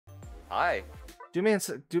Hi.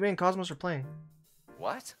 Doomé and Cosmos are playing.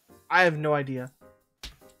 What? I have no idea.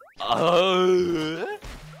 Uh...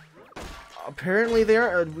 Apparently they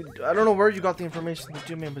are. I don't know where you got the information that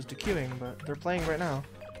Doomé was DQing, but they're playing right now.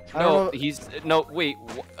 I don't know. wait.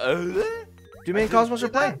 Doomé and Cosmos are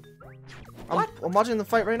playing. I'm watching the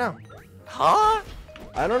fight right now. Huh?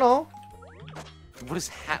 I don't know. What is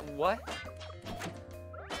what?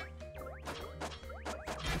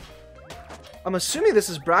 I'm assuming this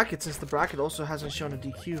is bracket since the bracket also hasn't shown a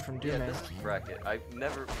DQ from Doomé. Yeah, this is bracket. I've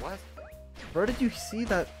never. What? Where did you see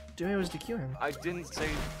that Doomé was DQing? I didn't say.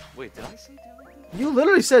 Wait, did I say Doomé? You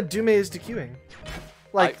literally said Doomé is DQing.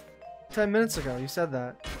 Like 10 minutes ago, you said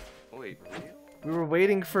that. Wait, really? We were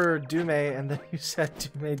waiting for Doomé, and then you said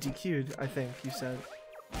Doomé DQ'd. I think you said.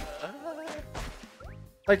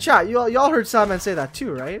 Like chat, y'all heard Sadman say that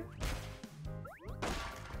too, right?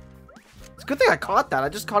 It's a good thing I caught that. I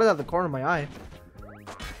just caught it out of the corner of my eye.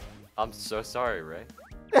 I'm so sorry, Ray.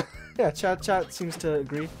 Yeah, chat seems to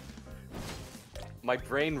agree. My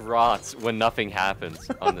brain rots when nothing happens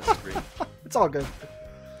on the screen. It's all good.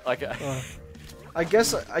 Like, I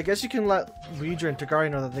guess you can let Reader and Tagari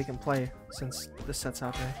know that they can play since this set's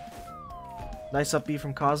happening. Nice up B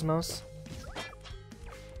from Cosmos.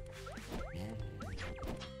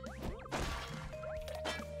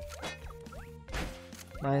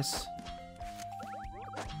 Nice.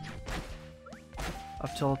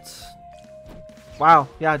 Up tilt. Wow.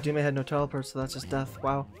 Yeah, Doomé had no teleport, so that's just death.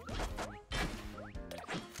 Wow.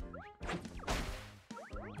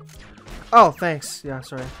 Oh, thanks. Yeah,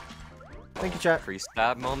 sorry. Thank you, chat. Free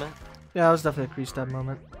stab moment. Yeah, that was definitely a crease stab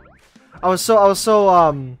moment. I was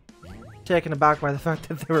so taken aback by the fact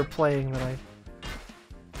that they were playing that I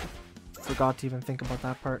forgot to even think about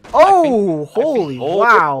that part. Oh, holy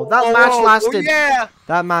wow! That match lasted. Yeah.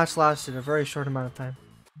 That match lasted a very short amount of time.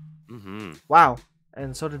 Wow,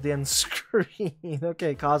 and so did the end screen.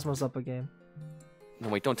 Okay, Cosmos up a game. No,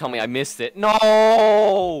 wait! Don't tell me I missed it.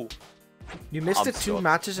 No. You missed it two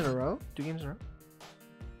matches in a row? 2 games in a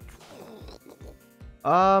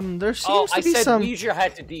row? There seems to be some... I said Leisure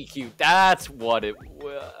had to DQ. That's what it...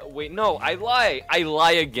 wait, no, I lie. I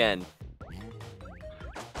lie again.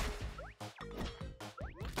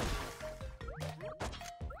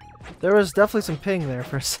 There was definitely some ping there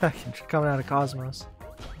for a second coming out of Cosmos.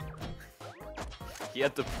 He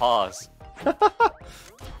had to pause.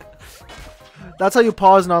 That's how you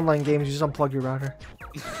pause in online games. You just unplug your router.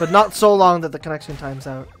 But not so long that the connection times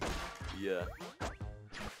out. Yeah.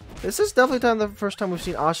 This is definitely the first time we've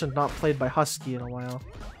seen Asha not played by Husky in a while.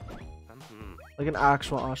 Like an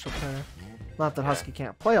actual Asha player. Not that Husky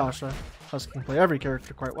can't play Asha. Husky can play every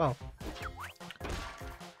character quite well.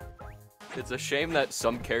 It's a shame that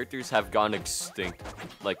some characters have gone extinct,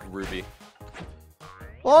 like Ruby.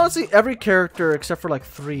 Well, honestly, every character except for like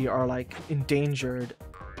 3 are like endangered.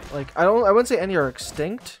 Like I wouldn't say any are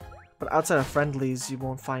extinct. But outside of friendlies, you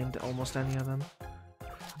won't find almost any of them.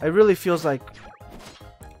 It really feels like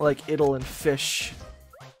Idle and Fish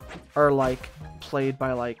are like played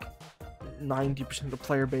by like 90% of the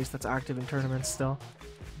player base that's active in tournaments still.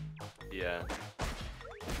 Yeah.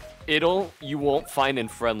 Idle you won't find in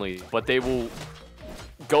friendly, but they will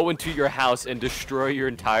go into your house and destroy your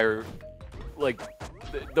entire, like,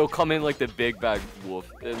 they'll come in like the big bag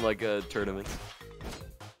wolf in like a tournament.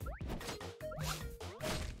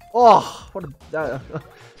 Oh, what a...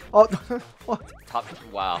 oh, what?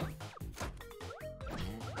 Wow.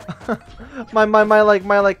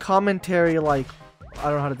 my commentary, like, I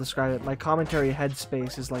don't know how to describe it. My commentary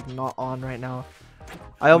headspace is like not on right now.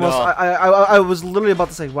 I almost, no. I was literally about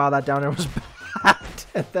to say, wow, that down air was bad,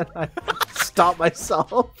 and then I stopped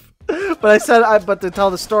myself. But but to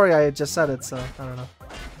tell the story, I just said it, so I don't know.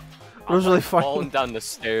 It was really funny. Falling down the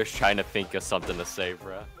stairs trying to think of something to say,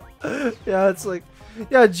 bro. Yeah, it's like,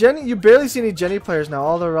 yeah, Jenny. You barely see any Jenny players now.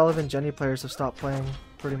 All the relevant Jenny players have stopped playing,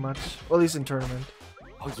 pretty much, or at least in tournament.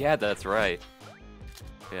 Oh yeah, that's right.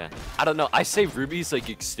 Yeah, I don't know. I say Ruby's like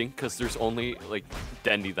extinct because there's only like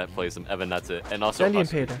Dendy that plays them. Evan, that's it, and also Dendy and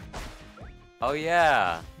Pater. Oh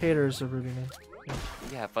yeah. Pater is a Ruby name. Yeah.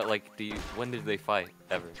 Yeah, but like, when did they fight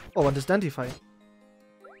ever? Oh, when does Dendy fight?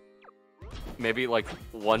 Maybe like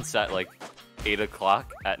once at like 8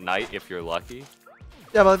 o'clock at night if you're lucky.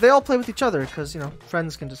 Yeah, but they all play with each other because, you know,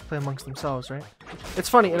 friends can just play amongst themselves, right? It's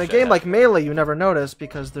funny, in a game like Melee, you never notice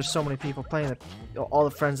because there's so many people playing that, you know, all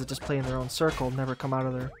the friends that just play in their own circle never come out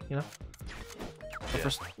of their, you know?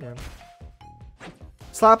 Yeah.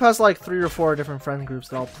 Slap has like 3 or 4 different friend groups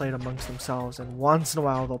that all played amongst themselves, and once in a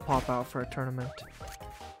while they'll pop out for a tournament.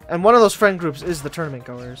 And one of those friend groups is the tournament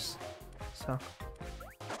goers. So,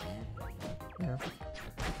 yeah.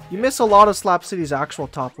 You miss a lot of Slap City's actual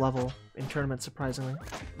top level in tournaments, surprisingly.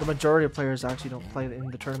 The majority of players actually don't play in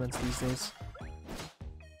the tournaments these days.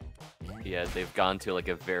 Yeah, they've gone to like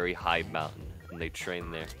a very high mountain and they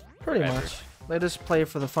train there. Pretty forever. much. They just play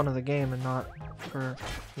for the fun of the game and not for,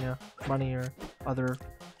 money or other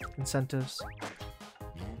incentives.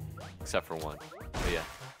 Except for one. But yeah.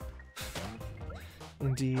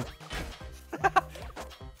 Indeed.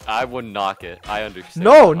 I wouldn't knock it. I understand.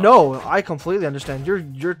 No, I completely understand.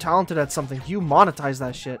 You're talented at something. You monetize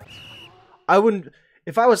that shit. I wouldn't.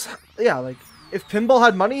 If I was, like, if pinball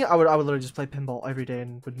had money, I would literally just play pinball every day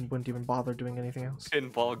and wouldn't even bother doing anything else.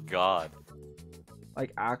 Pinball god.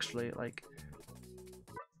 Like, actually, like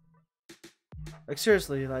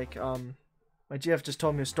seriously, like, my GF just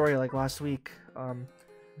told me a story like last week. It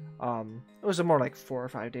was more like 4 or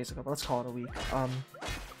 5 days ago, but let's call it a week.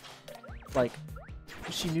 Like,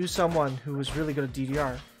 she knew someone who was really good at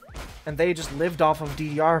DDR, and they just lived off of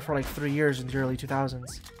DDR for like 3 years in the early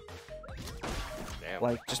 2000s. Damn.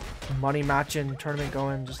 Like, just money matching, tournament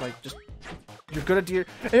going, just you're good at DDR.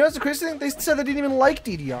 And you know what's the crazy thing? They said they didn't even like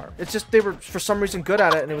DDR. It's just they were for some reason good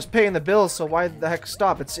at it, and it was paying the bills. So why the heck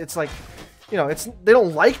stop? It's like, they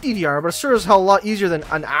don't like DDR, but it's sure as hell a lot easier than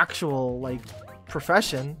an actual like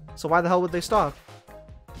profession. So why the hell would they stop?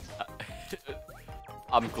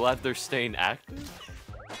 I'm glad they're staying active.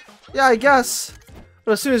 Yeah, I guess.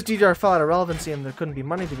 But as soon as DDR fell out of relevancy and there couldn't be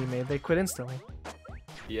money to be made, they quit instantly.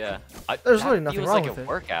 Yeah. There's really nothing wrong with it. Feels like a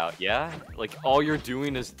workout, yeah? Like, all you're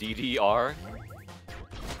doing is DDR?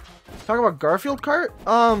 Talk about Garfield Kart?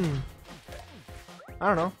 I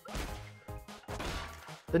don't know.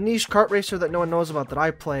 The niche kart racer that no one knows about that I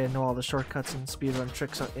play and know all the shortcuts and speedrun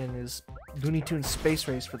tricks in is Looney Tunes Space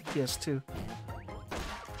Race for the PS2.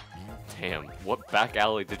 Damn, what back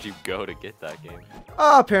alley did you go to get that game?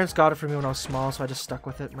 Parents got it for me when I was small, so I just stuck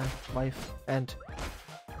with it my life. And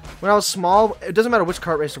when I was small, it doesn't matter which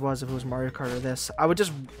kart racer it was, if it was Mario Kart or this, I would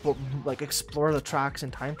just like explore the tracks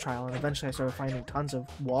in time trial, and eventually I started finding tons of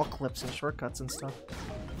wall clips and shortcuts and stuff.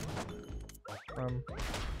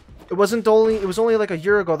 It was only like a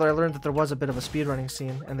year ago that I learned that there was a bit of a speedrunning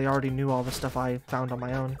scene, and they already knew all the stuff I found on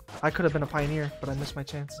my own. I could have been a pioneer, but I missed my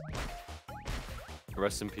chance.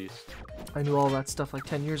 Rest in peace. I knew all that stuff like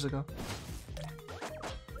 10 years ago.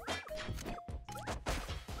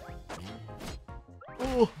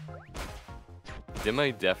 Ooh.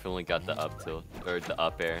 Doomé definitely got the up tilt, or the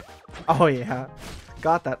up air. Oh yeah,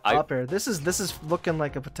 got that up air. This is looking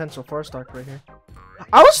like a potential 4-star right here.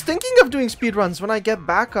 I was thinking of doing speedruns when I get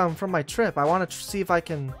back from my trip. I want to see if I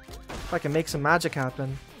can make some magic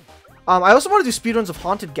happen. I also want to do speedruns of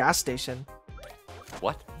Haunted Gas Station.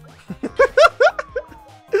 What?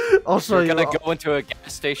 Also, you're gonna go into a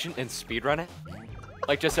gas station and speedrun it?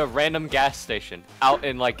 Like just a random gas station out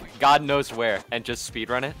in like God knows where and just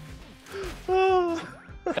speedrun it?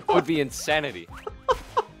 That would be insanity.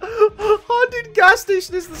 Haunted Gas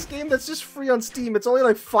Station is this game that's just free on Steam. It's only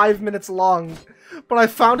like 5 minutes long, but I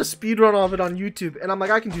found a speedrun of it on YouTube, and I'm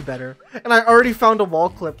like, I can do better. And I already found a wall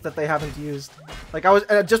clip that they haven't used. Like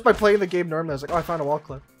just by playing the game normally, I was like, oh, I found a wall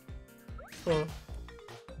clip. Oh.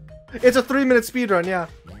 It's a 3-minute speedrun, yeah.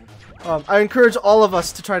 I encourage all of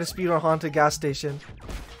us to try to speedrun Haunted Gas Station.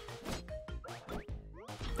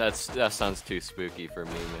 That sounds too spooky for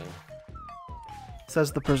me, man.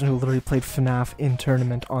 Says the person who literally played FNAF in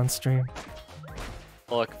tournament on stream.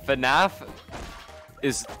 Look, FNAF,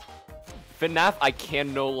 I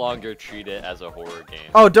can no longer treat it as a horror game.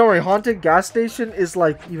 Oh, don't worry, Haunted Gas Station is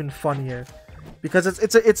like even funnier. Because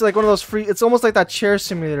it's like one of those free. It's almost like that chair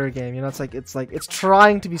simulator game, you know. It's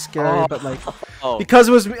trying to be scary, but like because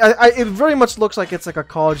it was. It very much looks like it's like a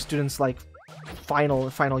college student's like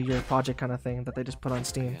final year project kind of thing that they just put on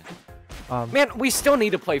Steam. Yeah. Man, we still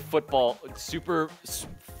need to play football, super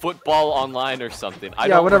football online or something. I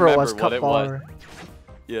yeah, don't whatever remember it was, what it was. Or...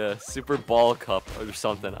 Yeah, Super Ball Cup or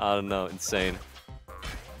something. I don't know. Insane.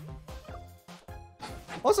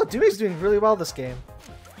 Also, Doomé's doing really well this game.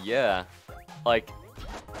 Yeah. Like,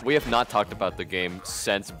 we have not talked about the game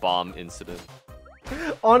since Bomb Incident.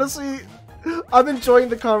 Honestly, I'm enjoying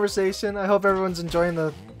the conversation. I hope everyone's enjoying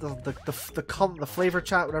the flavor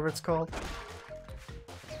chat, whatever it's called.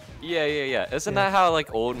 Yeah. Isn't that how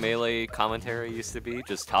like old Melee commentary used to be?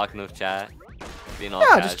 Just talking with chat, being all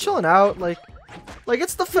casual. Just chilling out. Like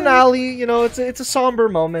it's the finale. You know, it's a somber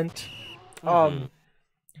moment. You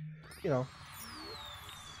know,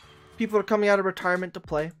 people are coming out of retirement to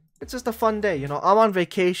play. It's just a fun day, you know. I'm on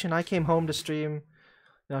vacation. I came home to stream,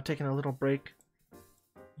 you know, taking a little break.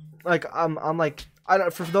 Like I'm like,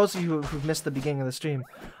 for those of you who've missed the beginning of the stream,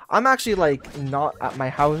 I'm actually like not at my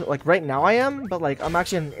house. Like right now I am, but like I'm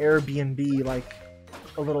actually in an Airbnb, like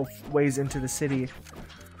a little ways into the city.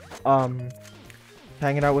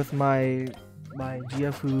 hanging out with my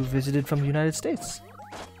GF who visited from the United States.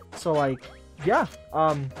 So like, yeah,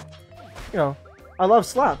 you know, I love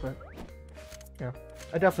Slap, but you know,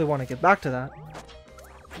 I definitely want to get back to that.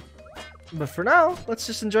 But for now, let's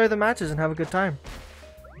just enjoy the matches and have a good time.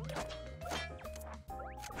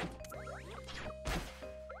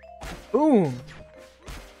 Boom!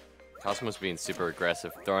 Cosmo's being super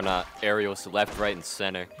aggressive, throwing out aerials to left, right, and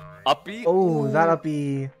center. Up B. Oh, that up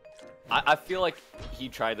B. I feel like he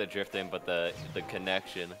tried to drift in, but the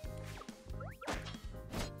connection.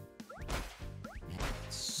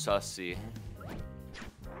 Sussy.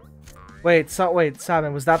 Wait,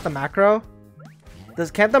 Simon, was that the macro?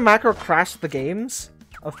 Can't the macro crash the games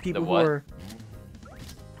of people who are...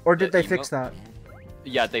 Or did they fix that?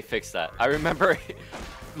 Yeah, they fixed that. I remember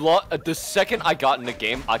the second I got in the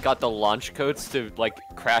game, I got the launch codes to like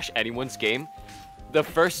crash anyone's game. The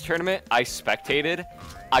first tournament I spectated,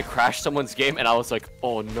 I crashed someone's game and I was like,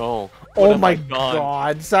 oh no. Oh my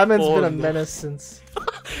god, Simon's been a menace since...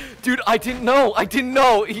 Dude, I didn't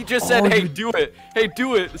know. He just said, hey, do it. Hey,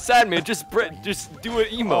 do it. Sadman, just do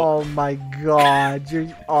it emo. Oh my god.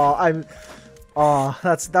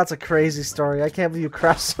 That's a crazy story. I can't believe you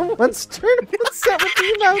crashed someone's tournament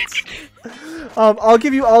 17 outs. I'll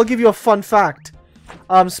give you a fun fact.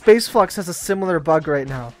 Space Flux has a similar bug right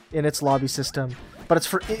now in its lobby system, but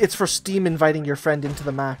it's for Steam inviting your friend into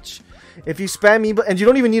the match. If you spam emo, and you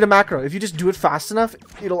don't even need a macro, if you just do it fast enough,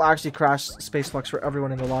 it'll actually crash Space Flux for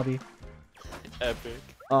everyone in the lobby. Epic.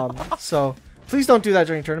 So please don't do that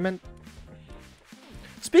during tournament.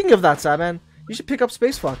 Speaking of that, Sadman, you should pick up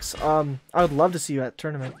Space Flux. I would love to see you at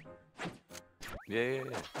tournament. Yeah.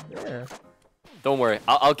 Yeah. Don't worry,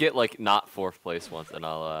 I'll get like not 4th place once, and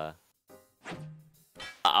I'll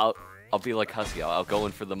be like Husky. I'll go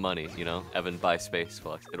in for the money, you know. Evan buy Space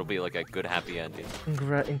Flux. It'll be like a good happy ending.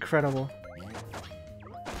 Incredible.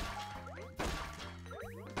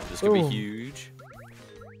 This could be huge.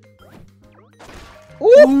 Ooh!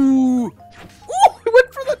 Ooh! He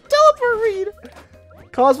went for the teleport read.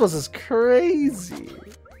 Cosmos is crazy.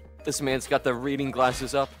 This man's got the reading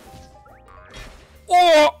glasses up.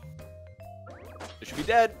 Oh! It should be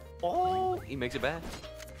dead. Oh! He makes it back.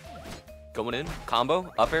 Going in.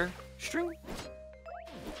 Combo. Up air. String.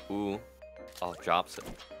 Ooh. Oh, drops it.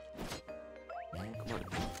 Come on.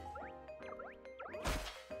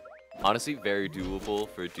 Honestly, very doable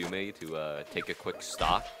for Doomé to take a quick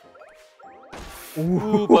stock.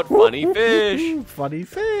 Ooh, but funny fish. Funny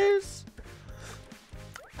fish.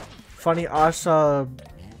 Funny Asa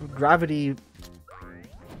gravity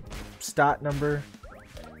stat number.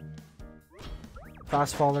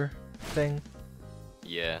 Fast faller thing.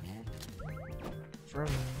 Yeah. From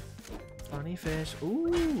funny fish.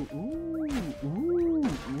 Ooh, ooh, ooh,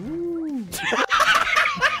 ooh.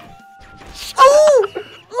 Ooh!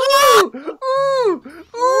 Ooh!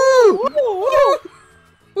 Ooh!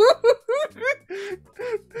 Ooh!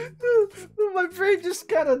 My brain just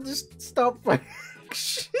kind of stopped my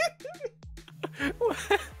shit.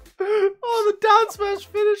 Oh, the down smash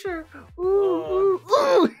finisher. Ooh,